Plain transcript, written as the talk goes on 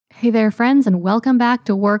Hey there, friends, and welcome back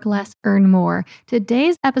to Work Less, Earn More.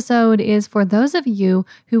 Today's episode is for those of you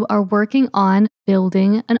who are working on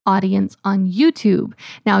building an audience on YouTube.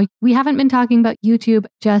 Now, we haven't been talking about YouTube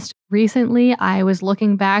just recently. I was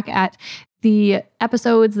looking back at the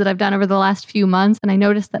episodes that I've done over the last few months, and I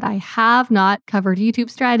noticed that I have not covered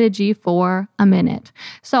YouTube strategy for a minute.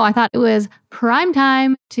 So I thought it was prime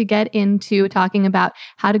time to get into talking about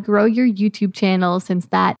how to grow your YouTube channel, since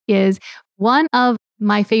that is one of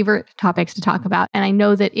my favorite topics to talk about. And I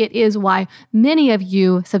know that it is why many of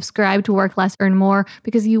you subscribe to Work Less, Earn More,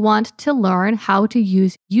 because you want to learn how to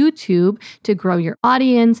use YouTube to grow your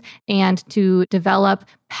audience and to develop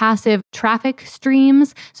passive traffic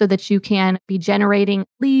streams so that you can be generating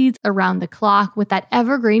leads around the clock with that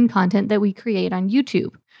evergreen content that we create on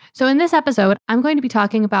YouTube. So in this episode, I'm going to be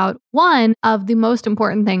talking about one of the most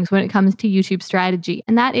important things when it comes to YouTube strategy,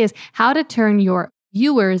 and that is how to turn your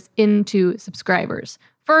viewers into subscribers.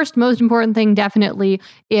 First, most important thing definitely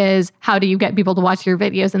is how do you get people to watch your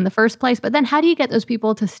videos in the first place? But then how do you get those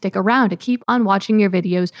people to stick around, to keep on watching your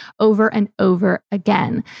videos over and over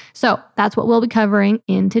again? So that's what we'll be covering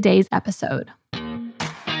in today's episode.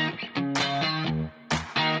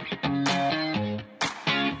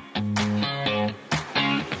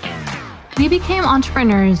 We became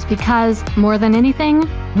entrepreneurs because, more than anything,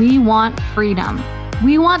 we want freedom.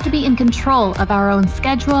 We want to be in control of our own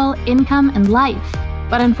schedule, income, and life.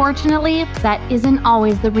 But unfortunately, that isn't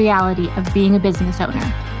always the reality of being a business owner.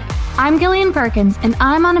 I'm Gillian Perkins, and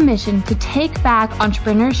I'm on a mission to take back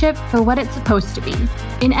entrepreneurship for what it's supposed to be.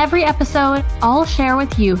 In every episode, I'll share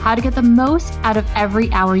with you how to get the most out of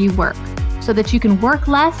every hour you work so that you can work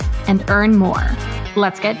less and earn more.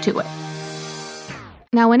 Let's get to it.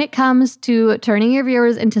 Now, when it comes to turning your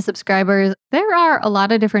viewers into subscribers, there are a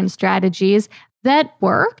lot of different strategies that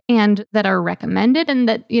work and that are recommended and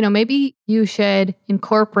that, maybe you should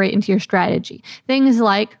incorporate into your strategy. Things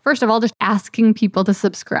like, first of all, just asking people to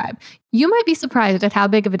subscribe. You might be surprised at how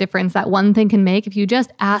big of a difference that one thing can make. If you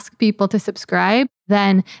just ask people to subscribe,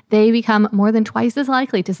 then they become more than twice as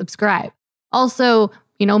likely to subscribe. Also,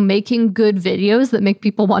 making good videos that make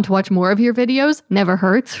people want to watch more of your videos never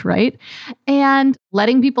hurts, right? And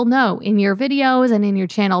letting people know in your videos and in your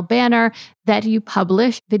channel banner that you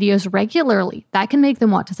publish videos regularly. That can make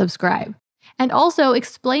them want to subscribe. And also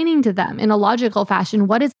explaining to them in a logical fashion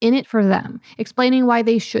what is in it for them, explaining why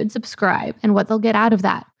they should subscribe and what they'll get out of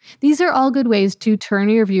that. These are all good ways to turn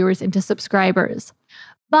your viewers into subscribers.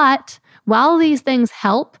 But while these things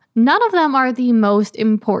help, none of them are the most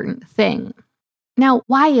important thing. Now,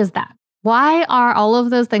 why is that? Why are all of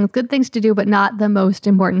those things good things to do, but not the most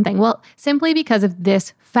important thing? Well, simply because of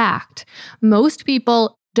this fact. Most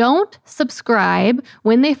people don't subscribe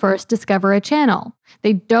when they first discover a channel.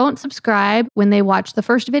 They don't subscribe when they watch the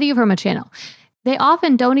first video from a channel. They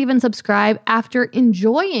often don't even subscribe after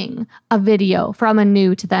enjoying a video from a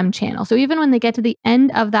new to them channel. So even when they get to the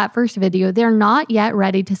end of that first video, they're not yet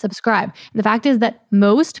ready to subscribe. And the fact is that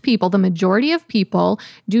most people, the majority of people,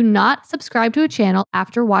 do not subscribe to a channel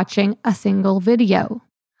after watching a single video.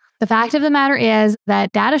 The fact of the matter is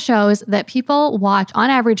that data shows that people watch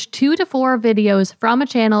on average 2 to 4 videos from a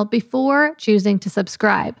channel before choosing to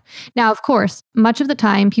subscribe. Now, of course, much of the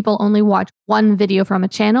time people only watch one video from a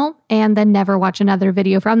channel and then never watch another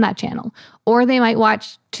video from that channel. Or they might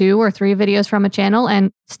watch 2 or 3 videos from a channel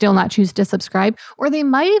and still not choose to subscribe. Or they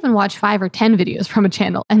might even watch 5 or 10 videos from a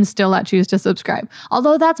channel and still not choose to subscribe.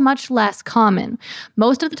 Although that's much less common.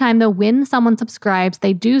 Most of the time, though, when someone subscribes,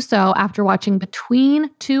 they do so after watching between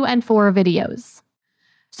 2 and 4 videos.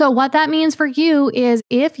 So what that means for you is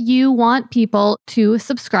if you want people to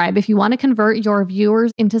subscribe, if you want to convert your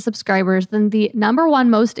viewers into subscribers, then the number one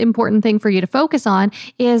most important thing for you to focus on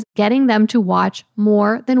is getting them to watch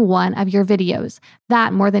more than one of your videos.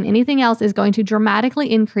 That, more than anything else, is going to dramatically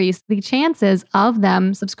increase the chances of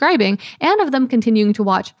them subscribing and of them continuing to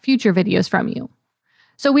watch future videos from you.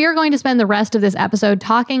 So we are going to spend the rest of this episode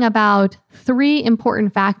talking about 3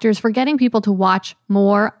 important factors for getting people to watch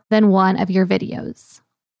more than one of your videos.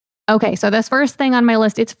 Okay, so this first thing on my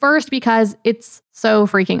list, it's first because it's so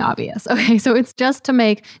freaking obvious. Okay, so it's just to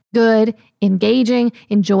make good, engaging,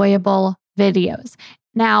 enjoyable videos.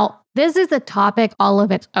 Now, this is a topic all of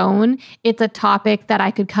its own. It's a topic that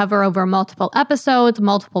I could cover over multiple episodes,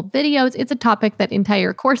 multiple videos. It's a topic that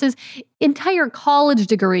entire courses, entire college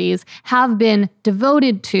degrees have been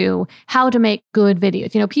devoted to how to make good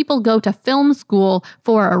videos. People go to film school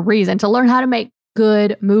for a reason, to learn how to make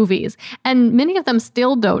good movies. And many of them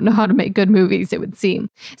still don't know how to make good movies, it would seem.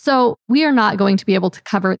 So we are not going to be able to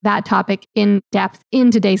cover that topic in depth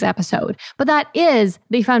in today's episode. But that is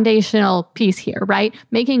the foundational piece here, right?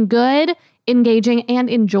 Making good, engaging and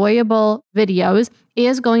enjoyable videos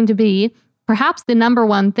is going to be perhaps the number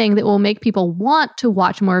one thing that will make people want to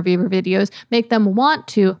watch more of your videos, make them want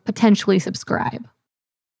to potentially subscribe.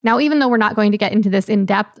 Now, even though we're not going to get into this in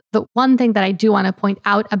depth, the one thing that I do want to point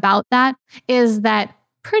out about that is that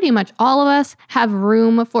pretty much all of us have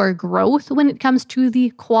room for growth when it comes to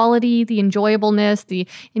the quality, the enjoyableness, the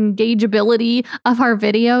engageability of our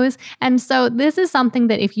videos. And so this is something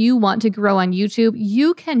that if you want to grow on YouTube,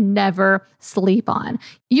 you can never sleep on.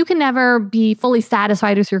 You can never be fully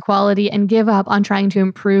satisfied with your quality and give up on trying to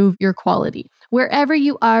improve your quality. Wherever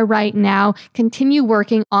you are right now, continue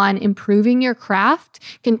working on improving your craft,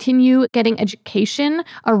 continue getting education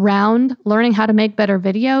around learning how to make better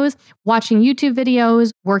videos, watching YouTube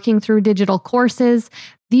videos, working through digital courses.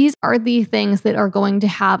 These are the things that are going to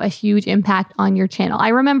have a huge impact on your channel. I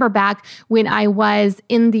remember back when I was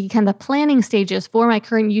in the kind of planning stages for my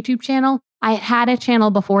current YouTube channel, I had a channel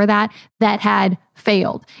before that had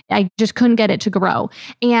failed. I just couldn't get it to grow.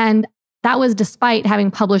 And that was despite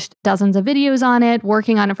having published dozens of videos on it,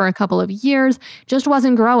 working on it for a couple of years, just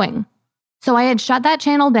wasn't growing. So I had shut that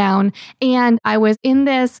channel down and I was in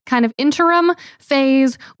this kind of interim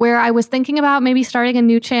phase where I was thinking about maybe starting a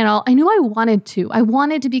new channel. I knew I wanted to. I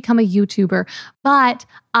wanted to become a YouTuber, but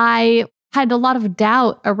I had a lot of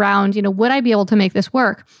doubt around, would I be able to make this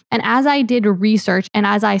work? And as I did research and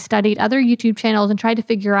as I studied other YouTube channels and tried to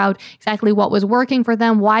figure out exactly what was working for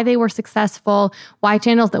them, why they were successful, why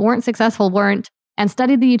channels that weren't successful weren't, and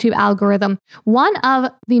studied the YouTube algorithm, one of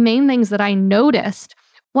the main things that I noticed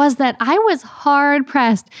was that I was hard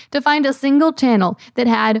pressed to find a single channel that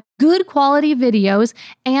had good quality videos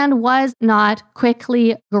and was not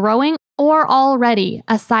quickly growing or already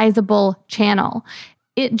a sizable channel.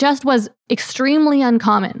 It just was extremely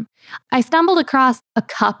uncommon. I stumbled across a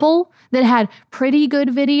couple that had pretty good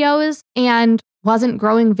videos and wasn't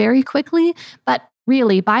growing very quickly, but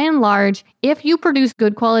really, by and large, if you produce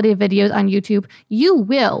good quality videos on YouTube, you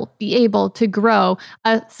will be able to grow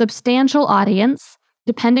a substantial audience.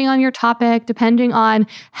 Depending on your topic, depending on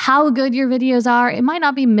how good your videos are, it might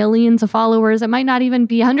not be millions of followers, it might not even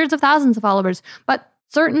be hundreds of thousands of followers, but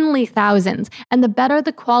certainly thousands. And the better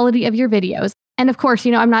the quality of your videos, and of course,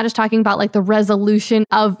 I'm not just talking about like the resolution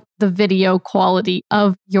of the video quality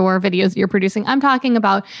of your videos that you're producing. I'm talking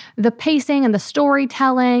about the pacing and the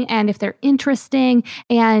storytelling and if they're interesting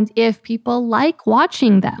and if people like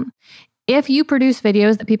watching them. If you produce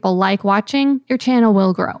videos that people like watching, your channel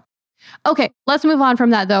will grow. Okay, let's move on from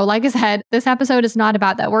that though. Like I said, this episode is not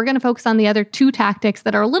about that. We're going to focus on the other two tactics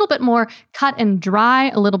that are a little bit more cut and dry,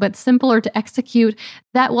 a little bit simpler to execute,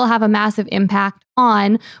 that will have a massive impact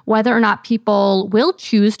on whether or not people will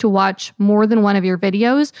choose to watch more than one of your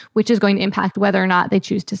videos, which is going to impact whether or not they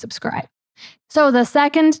choose to subscribe. So the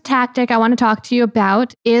second tactic I want to talk to you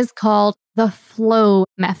about is called the flow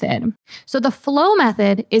method. So the flow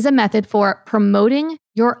method is a method for promoting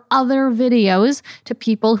your other videos to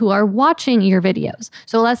people who are watching your videos.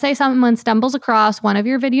 So let's say someone stumbles across one of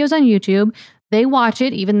your videos on YouTube. They watch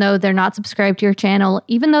it even though they're not subscribed to your channel,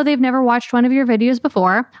 even though they've never watched one of your videos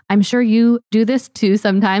before. I'm sure you do this too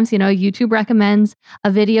sometimes. YouTube recommends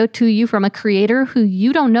a video to you from a creator who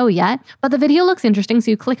you don't know yet, but the video looks interesting,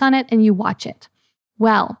 so you click on it and you watch it.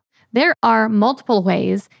 Well, there are multiple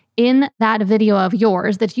ways in that video of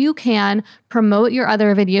yours that you can promote your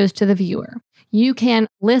other videos to the viewer. You can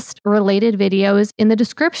list related videos in the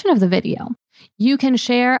description of the video. You can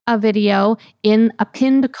share a video in a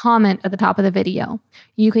pinned comment at the top of the video.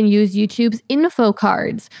 You can use YouTube's info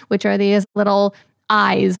cards, which are these little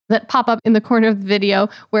eyes that pop up in the corner of the video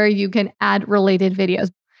where you can add related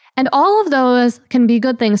videos. And all of those can be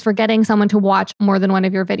good things for getting someone to watch more than one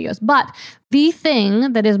of your videos. But the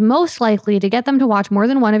thing that is most likely to get them to watch more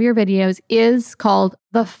than one of your videos is called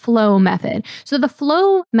the flow method. So the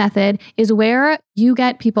flow method is where you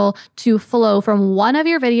get people to flow from one of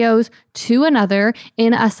your videos to another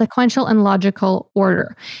in a sequential and logical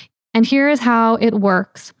order. And here is how it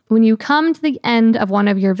works. When you come to the end of one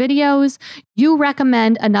of your videos, you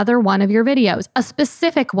recommend another one of your videos, a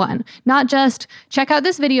specific one, not just check out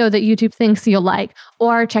this video that YouTube thinks you'll like,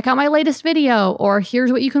 or check out my latest video, or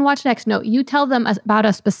here's what you can watch next. No, you tell them about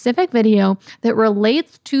a specific video that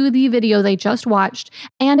relates to the video they just watched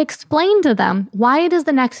and explain to them why it is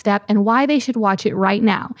the next step and why they should watch it right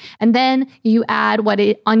now. And then you add what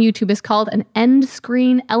on YouTube is called an end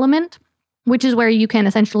screen element, which is where you can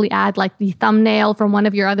essentially add like the thumbnail from one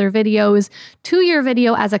of your other videos to your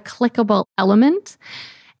video as a clickable element.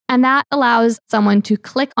 And that allows someone to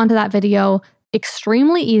click onto that video,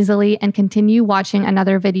 extremely easily and continue watching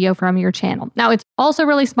another video from your channel. Now, it's also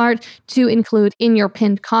really smart to include in your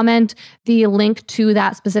pinned comment the link to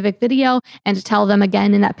that specific video and to tell them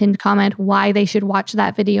again in that pinned comment why they should watch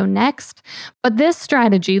that video next. But this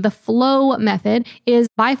strategy, the flow method, is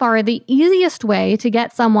by far the easiest way to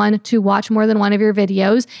get someone to watch more than one of your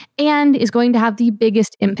videos and is going to have the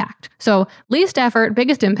biggest impact. So least effort,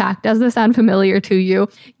 biggest impact. Does this sound familiar to you?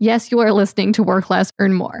 Yes, you are listening to Work Less,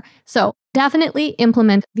 Earn More. So definitely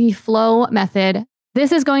implement the flow method.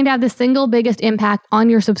 This is going to have the single biggest impact on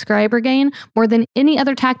your subscriber gain more than any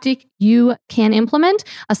other tactic you can implement,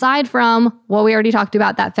 aside from what we already talked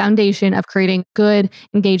about, that foundation of creating good,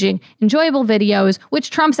 engaging, enjoyable videos, which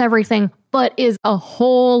trumps everything, but is a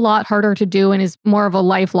whole lot harder to do and is more of a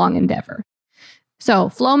lifelong endeavor. So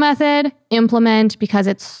flow method, implement because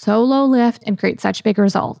it's so low lift and creates such big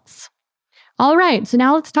results. All right, so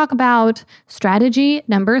now let's talk about strategy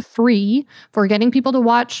number 3 for getting people to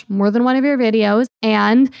watch more than one of your videos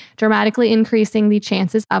and dramatically increasing the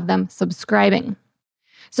chances of them subscribing.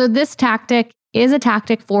 So this tactic is a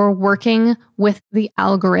tactic for working with the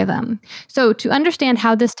algorithm. So to understand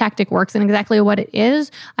how this tactic works and exactly what it is,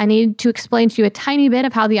 I need to explain to you a tiny bit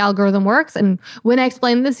of how the algorithm works. And when I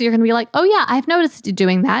explain this, you're going to be like, oh yeah, I've noticed it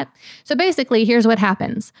doing that. So basically, here's what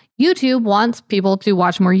happens. YouTube wants people to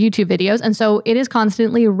watch more YouTube videos. And so it is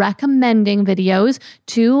constantly recommending videos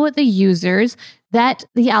to the users that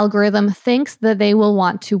the algorithm thinks that they will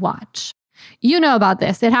want to watch. You know about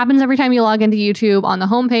this. It happens every time you log into YouTube. On the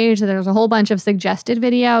homepage, there's a whole bunch of suggested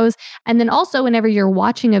videos. And then also whenever you're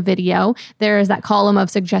watching a video, there's that column of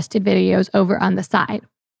suggested videos over on the side.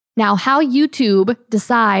 Now, how YouTube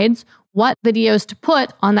decides what videos to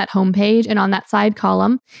put on that homepage and on that side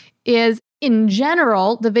column is, in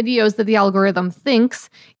general, the videos that the algorithm thinks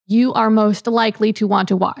you are most likely to want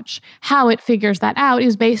to watch. How it figures that out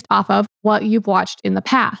is based off of what you've watched in the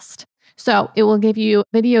past. So it will give you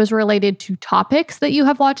videos related to topics that you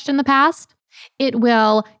have watched in the past. It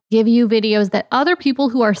will give you videos that other people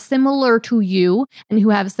who are similar to you and who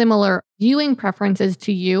have similar viewing preferences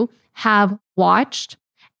to you have watched.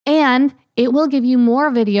 And it will give you more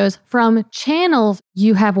videos from channels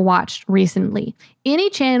you have watched recently. Any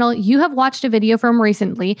channel you have watched a video from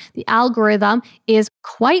recently, the algorithm is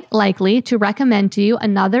quite likely to recommend to you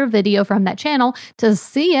another video from that channel to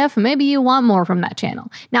see if maybe you want more from that channel.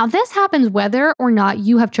 Now, this happens whether or not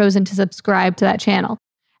you have chosen to subscribe to that channel.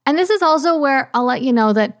 And this is also where I'll let you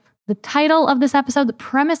know that the title of this episode, the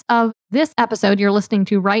premise of this episode you're listening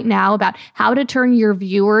to right now about how to turn your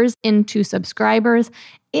viewers into subscribers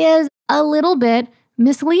is a little bit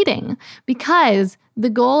misleading, because the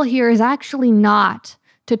goal here is actually not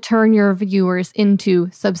to turn your viewers into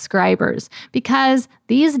subscribers, because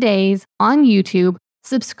these days on YouTube,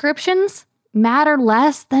 subscriptions matter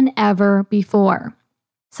less than ever before.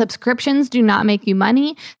 Subscriptions do not make you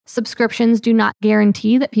money. Subscriptions do not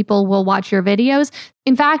guarantee that people will watch your videos.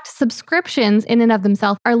 In fact, subscriptions in and of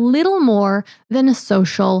themselves are little more than a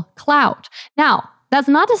social clout. Now, that's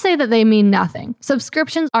not to say that they mean nothing.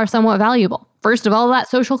 Subscriptions are somewhat valuable. First of all, that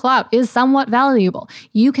social clout is somewhat valuable.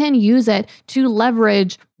 You can use it to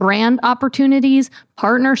leverage brand opportunities,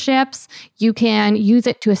 partnerships. You can use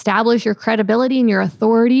it to establish your credibility and your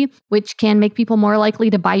authority, which can make people more likely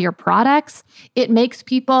to buy your products. It makes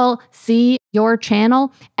people see your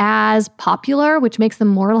channel as popular, which makes them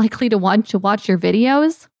more likely to want to watch your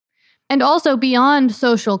videos. And also beyond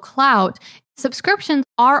social clout, subscriptions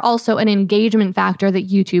are also an engagement factor that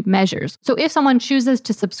YouTube measures. So if someone chooses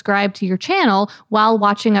to subscribe to your channel while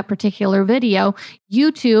watching a particular video,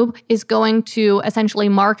 YouTube is going to essentially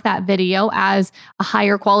mark that video as a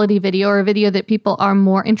higher quality video or a video that people are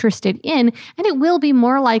more interested in, and it will be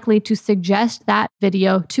more likely to suggest that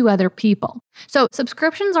video to other people. So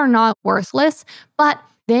subscriptions are not worthless, but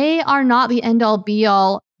they are not the end-all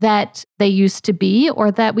be-all that they used to be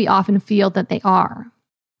or that we often feel that they are.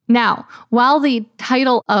 Now, while the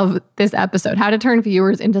title of this episode, How to Turn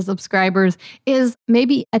Viewers into Subscribers, is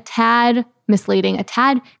maybe a tad misleading, a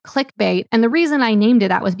tad clickbait, and the reason I named it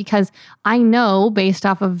that was because I know, based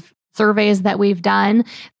off of surveys that we've done,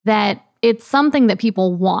 that it's something that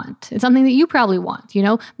people want. It's something that you probably want. You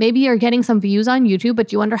know, maybe you're getting some views on YouTube,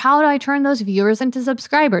 but you wonder, how do I turn those viewers into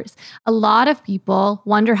subscribers? A lot of people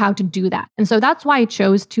wonder how to do that. And so that's why I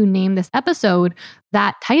chose to name this episode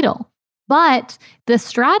that title. But the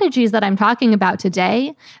strategies that I'm talking about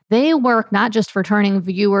today, they work not just for turning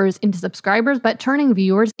viewers into subscribers, but turning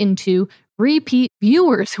viewers into repeat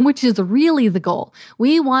viewers, which is really the goal.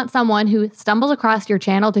 We want someone who stumbles across your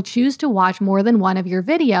channel to choose to watch more than one of your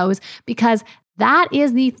videos, because that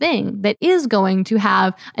is the thing that is going to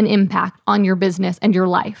have an impact on your business and your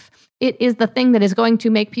life. It is the thing that is going to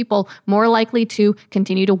make people more likely to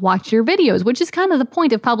continue to watch your videos, which is kind of the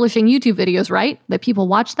point of publishing YouTube videos, right? That people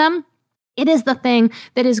watch them. It is the thing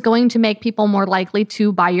that is going to make people more likely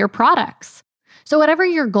to buy your products. So whatever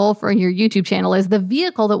your goal for your YouTube channel is, the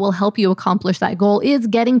vehicle that will help you accomplish that goal is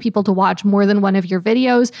getting people to watch more than one of your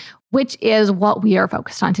videos, which is what we are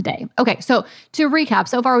focused on today. Okay, so to recap,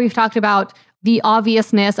 so far we've talked about the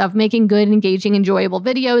obviousness of making good, engaging, enjoyable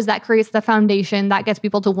videos. That creates the foundation that gets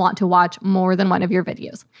people to want to watch more than one of your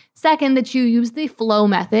videos. Second, that you use the flow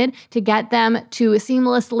method to get them to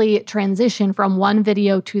seamlessly transition from one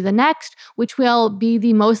video to the next, which will be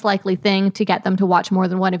the most likely thing to get them to watch more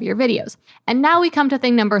than one of your videos. And now we come to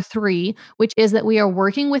thing number 3, which is that we are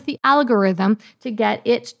working with the algorithm to get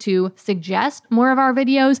it to suggest more of our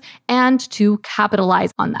videos and to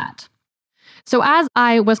capitalize on that. So as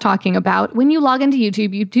I was talking about, when you log into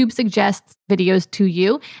YouTube, YouTube suggests videos to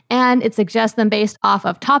you, and it suggests them based off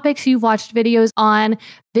of topics you've watched videos on,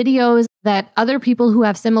 videos that other people who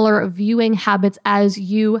have similar viewing habits as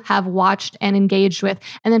you have watched and engaged with.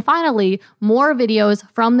 And then finally, more videos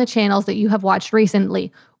from the channels that you have watched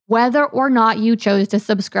recently, whether or not you chose to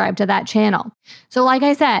subscribe to that channel. So like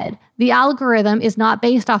I said, the algorithm is not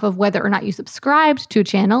based off of whether or not you subscribed to a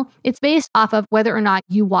channel. It's based off of whether or not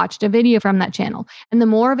you watched a video from that channel. And the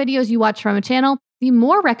more videos you watch from a channel, the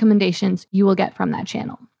more recommendations you will get from that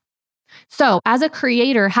channel. So as a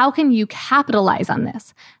creator, how can you capitalize on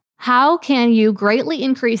this? How can you greatly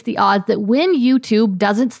increase the odds that when YouTube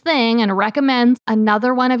does its thing and recommends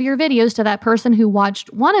another one of your videos to that person who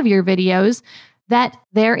watched one of your videos, that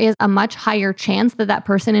there is a much higher chance that that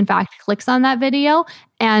person, in fact, clicks on that video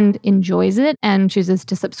and enjoys it and chooses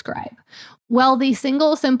to subscribe? Well, the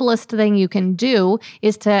single simplest thing you can do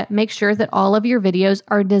is to make sure that all of your videos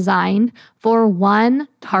are designed for one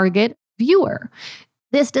target viewer.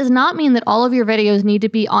 This does not mean that all of your videos need to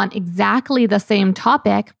be on exactly the same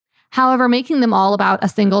topic. However, making them all about a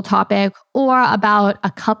single topic or about a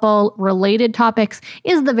couple related topics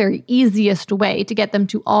is the very easiest way to get them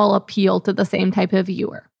to all appeal to the same type of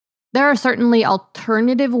viewer. There are certainly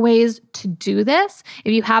alternative ways to do this.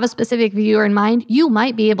 If you have a specific viewer in mind, you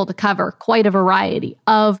might be able to cover quite a variety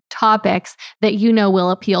of topics that you know will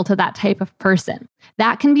appeal to that type of person.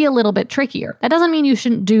 That can be a little bit trickier. That doesn't mean you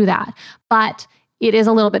shouldn't do that, but it is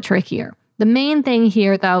a little bit trickier. The main thing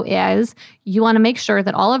here, though, is you want to make sure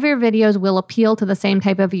that all of your videos will appeal to the same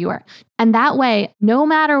type of viewer. And that way, no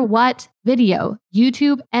matter what video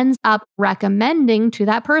YouTube ends up recommending to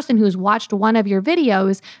that person who's watched one of your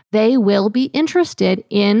videos, they will be interested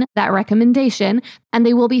in that recommendation and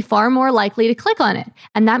they will be far more likely to click on it.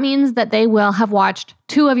 And that means that they will have watched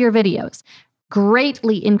 2 of your videos,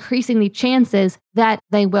 greatly increasing the chances that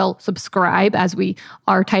they will subscribe, as we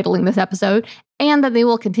are titling this episode, and that they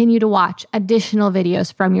will continue to watch additional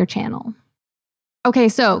videos from your channel. Okay,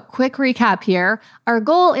 so quick recap here. Our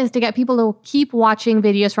goal is to get people to keep watching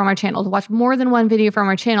videos from our channel, to watch more than one video from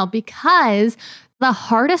our channel, because the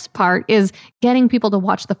hardest part is getting people to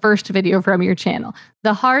watch the first video from your channel.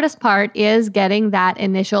 The hardest part is getting that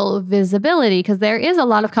initial visibility, because there is a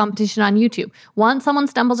lot of competition on YouTube. Once someone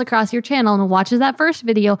stumbles across your channel and watches that first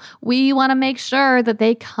video, we want to make sure that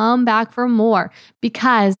they come back for more,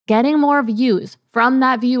 because getting more views from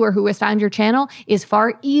that viewer who has found your channel is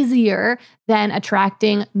far easier than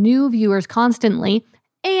attracting new viewers constantly.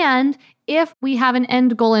 And if we have an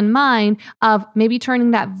end goal in mind of maybe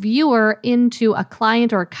turning that viewer into a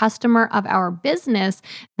client or a customer of our business,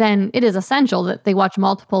 then it is essential that they watch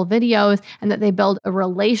multiple videos and that they build a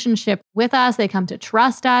relationship with us. They come to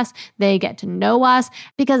trust us. They get to know us,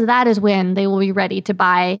 because that is when they will be ready to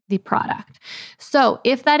buy the product. So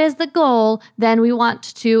if that is the goal, then we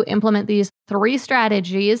want to implement these 3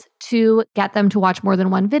 strategies to get them to watch more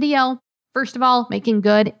than one video. First of all, making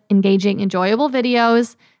good, engaging, enjoyable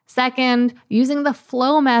videos. Second, using the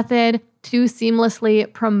flow method to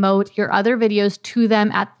seamlessly promote your other videos to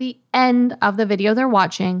them at the end of the video they're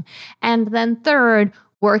watching. And then third,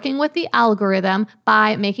 working with the algorithm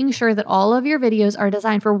by making sure that all of your videos are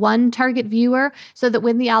designed for one target viewer, so that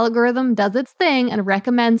when the algorithm does its thing and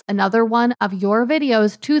recommends another one of your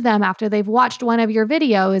videos to them after they've watched one of your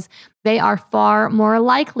videos, they are far more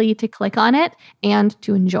likely to click on it and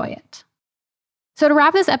to enjoy it. So to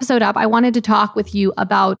wrap this episode up, I wanted to talk with you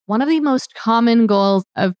about one of the most common goals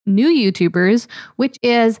of new YouTubers, which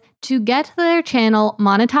is to get their channel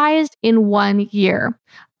monetized in 1 year.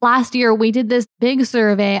 Last year, we did this big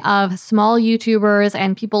survey of small YouTubers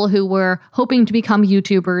and people who were hoping to become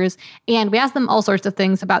YouTubers, and we asked them all sorts of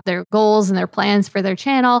things about their goals and their plans for their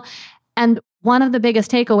channel. And one of the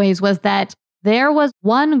biggest takeaways was that there was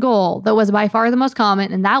one goal that was by far the most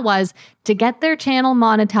common, and that was to get their channel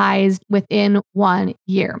monetized within 1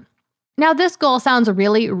 year. Now, this goal sounds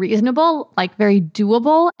really reasonable, like very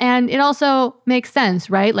doable, and it also makes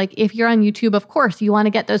sense, right? Like if you're on YouTube, of course, you want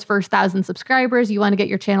to get those first 1,000 subscribers, you want to get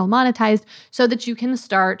your channel monetized so that you can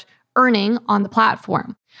start earning on the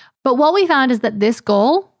platform. But what we found is that this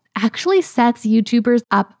goal actually sets YouTubers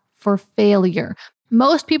up for failure.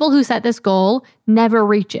 Most people who set this goal never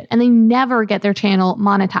reach it, and they never get their channel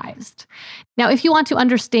monetized. Now, if you want to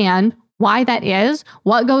understand why that is,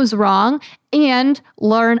 what goes wrong, and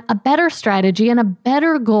learn a better strategy and a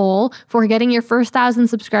better goal for getting your first 1,000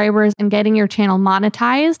 subscribers and getting your channel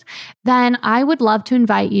monetized, then I would love to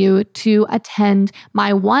invite you to attend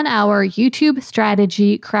my 1-hour YouTube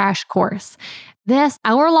strategy crash course. This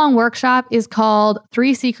hour-long workshop is called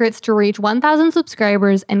 3 Secrets to Reach 1,000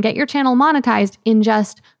 Subscribers and Get Your Channel Monetized in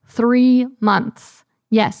just 3 months.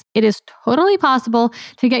 Yes, it is totally possible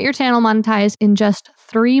to get your channel monetized in just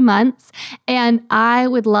 3 months, and I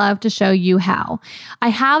would love to show you how. I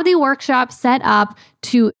have the workshop set up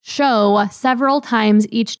to show several times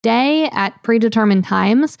each day at predetermined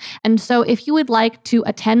times, and so if you would like to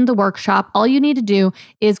attend the workshop, all you need to do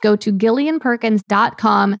is go to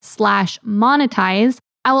gillianperkins.com/monetize.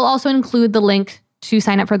 I will also include the link to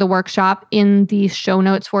sign up for the workshop in the show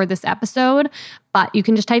notes for this episode. But you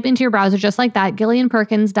can just type into your browser just like that,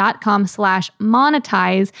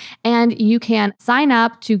 gillianperkins.com/monetize, and you can sign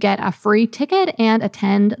up to get a free ticket and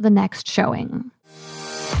attend the next showing.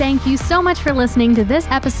 Thank you so much for listening to this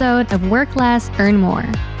episode of Work Less, Earn More.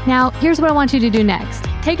 Now, here's what I want you to do next.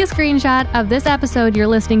 Take a screenshot of this episode you're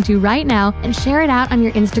listening to right now and share it out on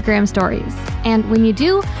your Instagram stories. And when you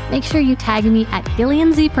do, make sure you tag me at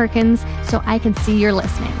Gillian Z. Perkins so I can see you're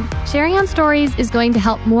listening. Sharing on stories is going to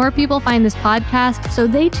help more people find this podcast so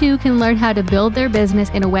they too can learn how to build their business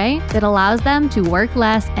in a way that allows them to work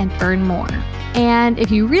less and earn more. And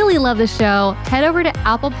if you really love the show, head over to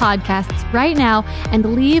Apple Podcasts right now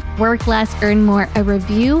and leave Work Less, Earn More a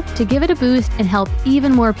review to give it a boost and help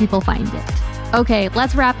even more people find it. Okay,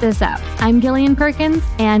 let's wrap this up. I'm Gillian Perkins,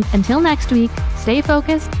 and until next week, stay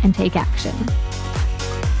focused and take action.